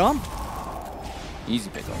 He's gone. Easy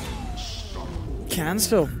pickup.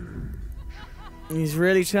 Cancel. He's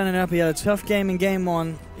really turning up. He had a tough game in game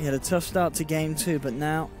 1. He had a tough start to game 2, but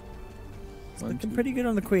now it's looking pretty good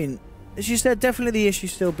on the Queen. As you said, definitely the issue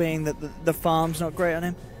still being that the farm's not great on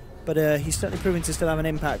him, but he's certainly proving to still have an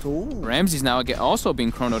impact. Ooh. Ramsey's now also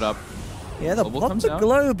being chronoed up. Yeah, the pop the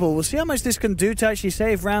global. We'll see how much this can do to actually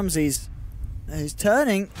save Ramses. He's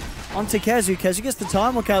turning onto Kezu. Kezu gets the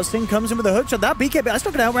time walk out. Sting comes in with a hook shot. That BKB, that's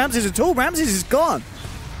not going to help Ramses at all. Ramses is gone.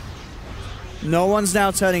 No one's now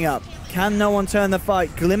turning up. Can no one turn the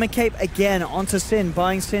fight? Glimmer Cape again onto Sin,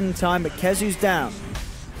 buying Sin time, but Kezu's down.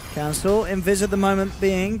 Cancel, Invis at the moment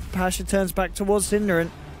being. Pasha turns back towards Cinder,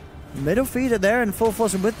 and Midorfeed are there in full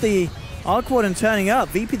force, and with the Arc Warden turning up,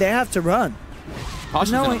 VP, they have to run.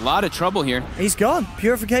 Pasha's in a lot of trouble here. He's gone.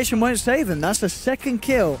 Purification won't save him. That's the second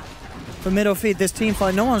kill for Midorfeed this team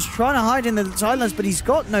fight. No one's trying to hide in the silence, but he's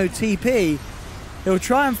got no TP. He'll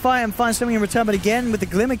try and fight and find something in return, but again, with the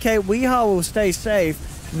Glimmer Cape, Weehaw will stay safe.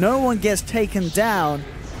 No one gets taken down.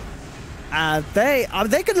 And they're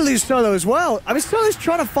going to lose Solo as well. I mean, Solo's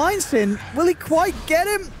trying to find Sin. Will he quite get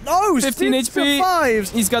him? No, 15 HP.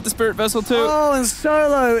 Survives. He's got the Spirit Vessel too. Oh, and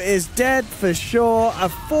Solo is dead for sure. A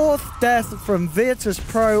 4th death from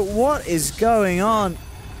Virtus.pro. What is going on?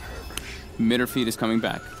 Midorfeed is coming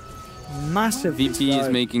back. Massive. VP is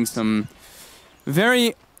making some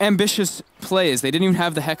very ambitious plays. They didn't even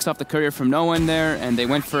have the Hex off the courier from no one there, and they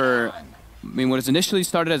went for, I mean, what was initially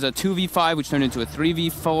started as a 2v5, which turned into a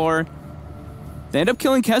 3v4. They end up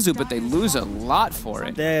killing Kezu, but they lose a lot for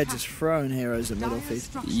it. They're just throwing heroes at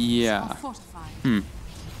Midorfeed. Yeah.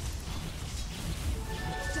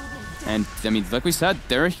 And, I mean, like we said,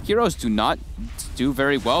 their heroes do not do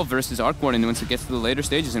very well versus Arc Warden once it gets to the later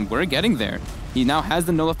stages, and we're getting there. He now has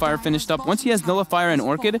the Nullifier finished up. Once he has Nullifier and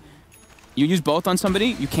Orchid, you use both on somebody,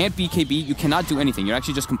 you can't BKB, you cannot do anything. You're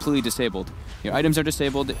actually just completely disabled. Your items are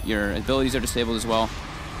disabled, your abilities are disabled as well.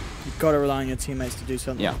 You've got to rely on your teammates to do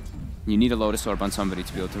something. Yeah. You need a Lotus Orb on somebody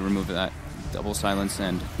to be able to remove that double silence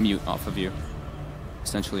and mute off of you.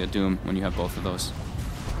 Essentially a Doom when you have both of those.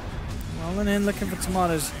 Rolling in, looking for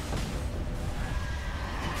tomatoes.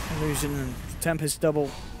 Illusion and Tempest double.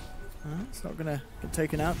 It's not going to get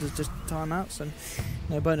taken out. There's just timeouts and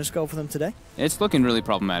no bonus goal for them today. It's looking really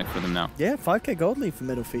problematic for them now. Yeah, 5k gold lead for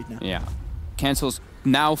Midorfeed now. Yeah. Cancel's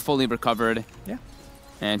now fully recovered. Yeah.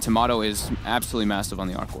 And Tomato is absolutely massive on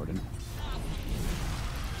the Arc Warden.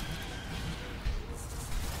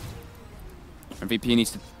 VP needs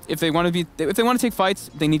to, if they want to take fights,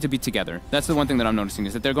 they need to be together. That's the one thing that I'm noticing,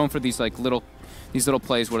 is that they're going for these like little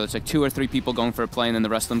plays where it's like 2 or 3 people going for a play and then the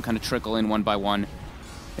rest of them kind of trickle in one by one.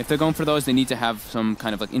 If they're going for those, they need to have some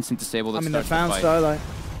kind of like instant disable that starts the fight. They found Solo.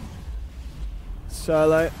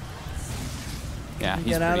 Solo. Yeah,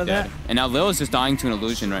 he's pretty dead. And now Lil is just dying to an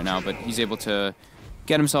illusion right now, but he's able to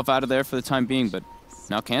get himself out of there for the time being, but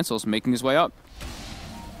now Cancel's making his way up.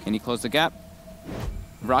 Can he close the gap?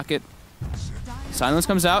 Rocket. Silence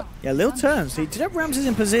comes out. Yeah, Lil turns. He did have Ramses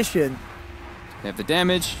in position. They have the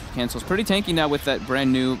damage. Cancel's pretty tanky now with that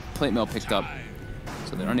brand new plate mill picked up.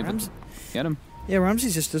 So they aren't even get him. Yeah,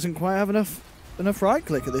 Ramses just doesn't quite have enough enough right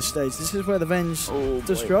click at this stage. This is where the Venge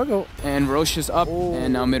does struggle. And Roche is up,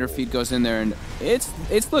 and now Midorfeed goes in there, and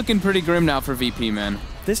it's looking pretty grim now for VP, man.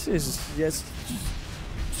 This is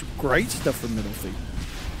some great stuff from Midorfeed.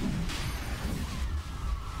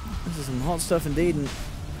 This is some hot stuff indeed, and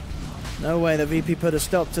no way that VP put a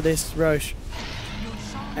stop to this Roche.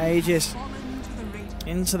 Aegis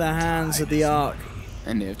into the hands of the Arc.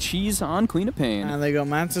 And they have cheese on Queen of Pain. And they got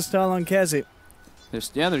Manta Style on Kezu.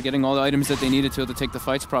 They're getting all the items that they needed to take the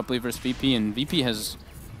fights properly versus VP, and VP has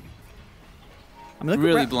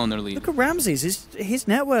really blown their lead. Look at Ramses. His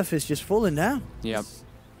net worth is just falling down. Yep.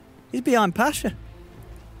 He's behind Pasha.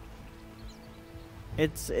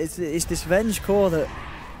 It's this Venge core that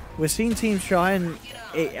we're seeing teams try, and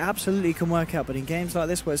it absolutely can work out. But in games like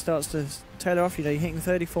this where it starts to tailor off, you know, you're hitting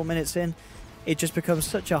 34 minutes in, it just becomes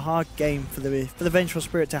such a hard game for the Vengeful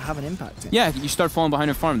Spirit to have an impact in. Yeah, you start falling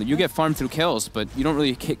behind in farm. You get farmed through kills, but you don't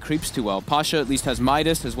really hit creeps too well. Pasha at least has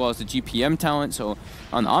Midas as well as the GPM talent, so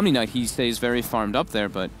on Omni Knight he stays very farmed up there.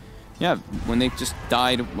 But yeah, when they just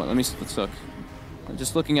died, well, let's look. I'm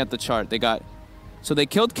just looking at the chart. They killed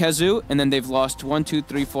Kezu, and then they've lost 1, 2,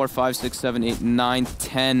 3, 4, 5, 6, 7, 8, 9,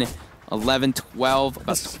 10, 11, 12,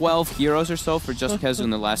 about 12 heroes or so for just Kezu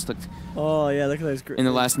in the last. Oh yeah, look at those. In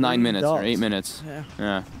the last 9 minutes or 8 minutes.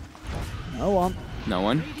 Yeah. No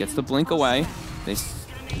one gets the blink away. They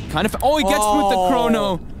kind of. Oh, he gets with the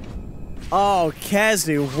chrono. Oh,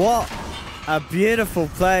 Kezu, what a beautiful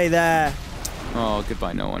play there. Oh,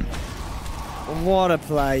 goodbye, no one. What a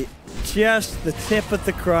play. Just the tip of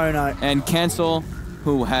the chrono. And Cancel,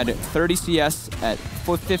 who had 30 CS at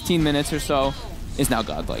 15 minutes or so, is now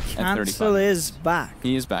godlike at 35. Cancel is back.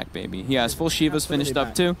 He is back, baby. He has full Shivas finished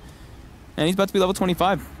up too. And he's about to be level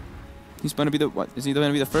 25. He's going to be the, what? Is he going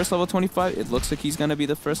to be the first level 25? It looks like he's going to be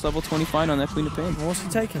the first level 25 on that Queen of Pain. What's he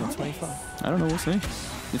taking at 25? I don't know, we'll see.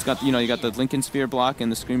 He's got, you got the Lincoln Sphere block and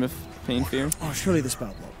the Scream of Pain Fear. Oh, surely the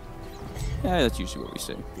spell block. Yeah, that's usually what we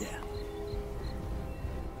see. Yeah.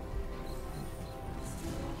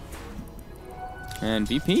 And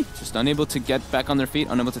VP just unable to get back on their feet,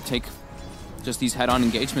 unable to take just these head-on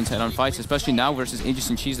engagements, head-on fights, especially now versus Aegis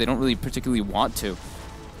and Cheese. They don't really particularly want to.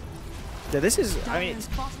 Yeah, this is, I mean,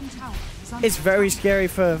 it's very scary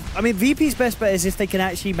for, I mean, VP's best bet is if they can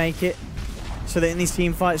actually make it so that in these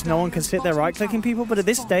team fights no one can sit there right-clicking people, but at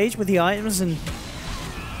this stage with the items and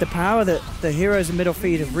the power that the heroes in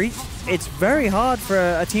Midorfeed have reached, it's very hard for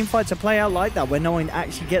a team fight to play out like that where no one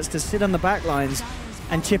actually gets to sit on the back lines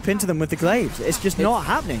and chip into them with the glaives. It's just not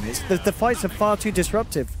happening. The fights are far too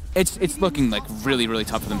disruptive. It's looking like really, really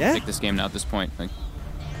tough for them to take this game now at this point. Like,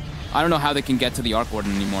 I don't know how they can get to the Arc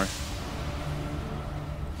Warden anymore.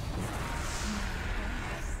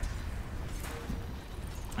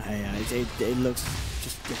 It looks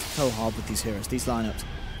just so hard with these heroes, these lineups.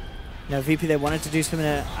 Now VP, they wanted to do something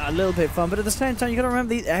a little bit fun, but at the same time, you got to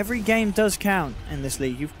remember every game does count in this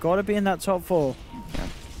league. You've got to be in that top 4,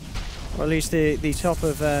 or at least the top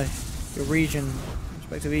of your region,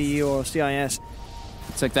 respectively EU or CIS.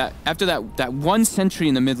 It's like that after that one sentry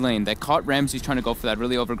in the mid lane that caught Ramses trying to go for that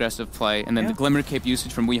really over-aggressive play, and then the Glimmer Cape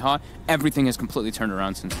usage from Weehaw, everything has completely turned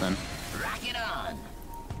around since then.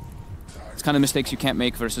 It's kind of mistakes you can't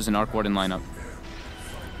make versus an Arc Warden lineup.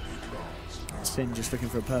 Sin just looking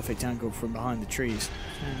for a perfect angle from behind the trees.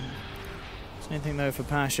 Same thing though for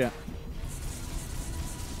Pasha.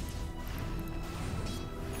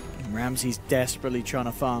 And Ramsey's desperately trying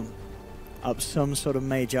to farm up some sort of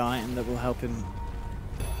major item that will help him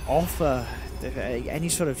offer any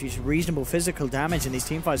sort of reasonable physical damage in these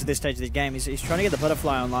teamfights at this stage of the game. He's trying to get the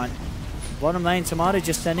butterfly online. Bottom lane, Tomato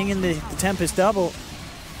just sending in the Tempest double.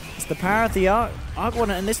 It's the power of the Arc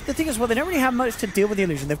Warden, and this the thing as well, they don't really have much to deal with the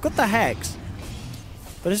illusion. They've got the Hex,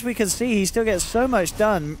 but as we can see, he still gets so much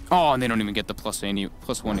done. Oh, and they don't even get the plus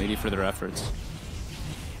 180 for their efforts.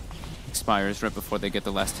 Expires right before they get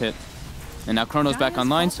the last hit. And now Chrono's back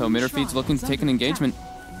online, so Midorfeed's looking to take an engagement.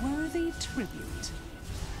 Worthy tribute.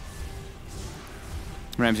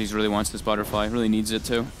 Ramses really wants this butterfly, really needs it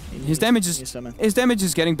too. His damage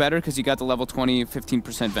is getting better because he got the level 20,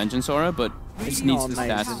 15% Vengeance aura, but it just needs the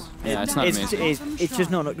stats. Yeah, it's not amazing. It's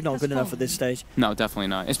just not good enough at this stage. No, definitely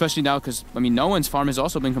not. Especially now because, I mean, no one's farm has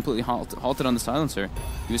also been completely halted on the Silencer.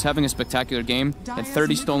 He was having a spectacular game, had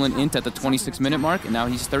 30 stolen int at the 26-minute mark, and now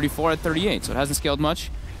he's 34 at 38, so it hasn't scaled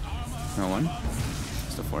much. No one.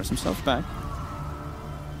 Has to force himself back.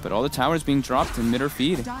 But all the towers being dropped in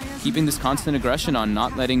Midorfeed, keeping this constant aggression on,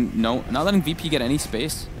 not letting VP get any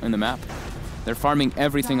space in the map. They're farming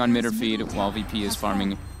everything on Midorfeed while VP is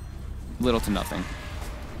farming little to nothing.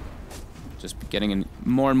 Just getting in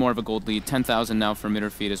more and more of a gold lead. 10,000 now for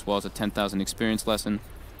Midorfeed as well as a 10,000 experience lesson.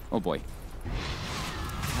 Oh boy.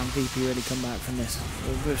 Can VP really come back from this?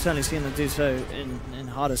 We've certainly seen them do so in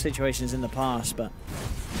harder situations in the past, but...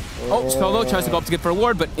 Oh, Solo tries to go up to get for a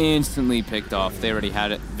ward, but instantly picked off. They already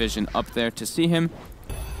had it, vision up there to see him.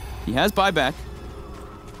 He has buyback.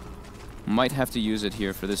 Might have to use it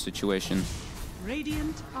here for this situation.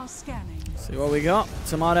 Radiant are scanning. See what we got.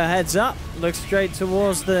 Tomato heads up, looks straight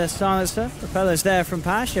towards the silencer. Repeller's there from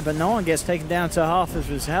Pasha, but no one gets taken down to half of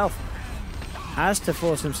his health. Has to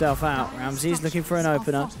force himself out. Ramsey's looking for an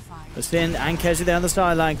opener. The Sin and Kezi there on the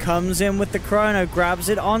sideline. Comes in with the Chrono, grabs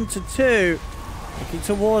it onto 2. Looking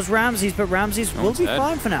towards Ramses, but Ramses will be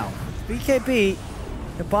fine for now. BKB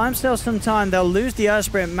can buy himself some time. They'll lose the Earth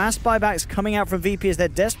Sprint. Mass buybacks coming out from VP as they're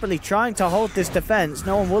desperately trying to hold this defense.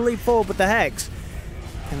 No one will leap forward with the Hex.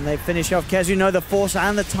 Can they finish off Kezu? No, the Force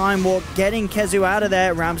and the Time Warp getting Kezu out of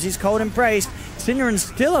there. Ramsey's cold and braced. Signurin's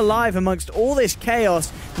still alive amongst all this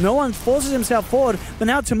chaos. No one forces himself forward, but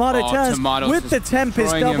now Tomato turns with the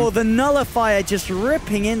Tempest double. The Nullifier just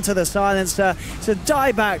ripping into the Silencer. It's a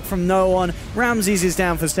dieback from no one. Ramses is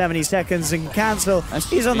down for 70 seconds and cancel.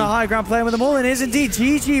 He's on the high ground playing with them all, and is indeed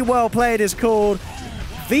GG. Well played is called.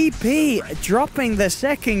 VP dropping the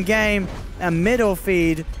second game, and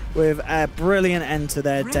Midorfeed with a brilliant end to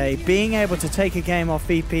their day, being able to take a game off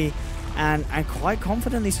VP and quite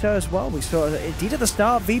confidently so as well. We saw indeed at the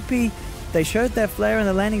start, VP, they showed their flair in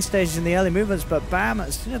the landing stages in the early movements, but bam,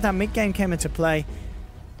 as soon as that mid game came into play,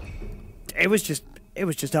 it was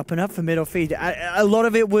just up and up for Midorfeed. A lot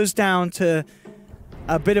of it was down to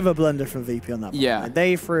a bit of a blunder from VP on that one. Yeah.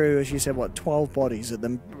 They threw, as you said, what, 12 bodies at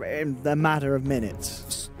them in a matter of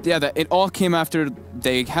minutes. Yeah, it all came after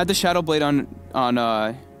they had the Shadow Blade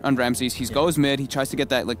on Ramses. He goes mid. He tries to get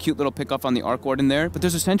that like cute little pickoff on the Arc Ward in there, but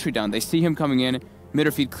there's a sentry down. They see him coming in.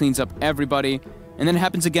 Midorfeed cleans up everybody, and then it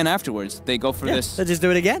happens again afterwards. They go for this. They just do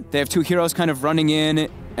it again. They have 2 heroes kind of running in,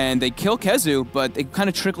 and they kill Kezu, but they kind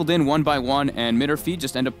of trickled in one by one, and Midorfeed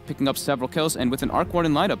just end up picking up several kills. And with an Arc Ward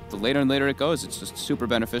in lineup, the later and later it goes, it's just super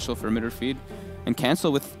beneficial for Midorfeed. And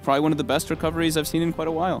cancel with probably one of the best recoveries I've seen in quite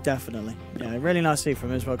a while. Definitely. Yeah, really nice to see from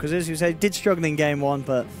him as well, because as you say, did struggle in game 1,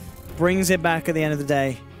 but brings it back at the end of the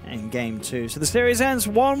day in game 2. So the series ends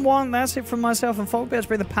 1-1. That's it from myself and Folk. Let's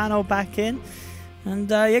bring the panel back in. And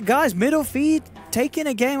yeah, guys, Midorfeed taking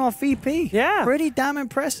a game off VP. Yeah. Pretty damn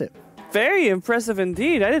impressive. Very impressive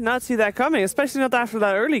indeed. I did not see that coming, especially not after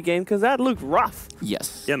that early game, because that looked rough.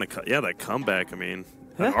 Yes. Yeah, that comeback, I mean,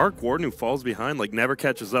 an Arc Warden who falls behind, like, never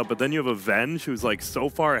catches up, but then you have a Venge who's, like, so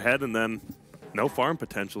far ahead and then no farm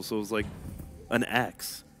potential, so it was like an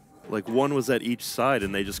X. Like, one was at each side,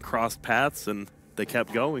 and they just crossed paths, and they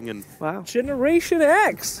kept going, and... Wow. Generation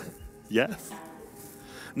X. Yes.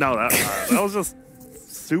 No, that was just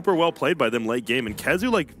super well played by them late game, and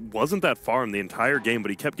Kezu, like, wasn't that far in the entire game,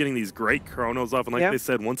 but he kept getting these great chronos off, and like they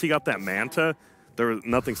said, once he got that Manta, there was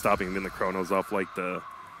nothing stopping him in the chronos off, like, the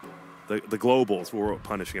globals were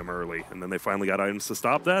punishing him early, and then they finally got items to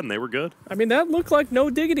stop that, and they were good. I mean, that looked like no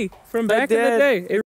diggity from back in the day.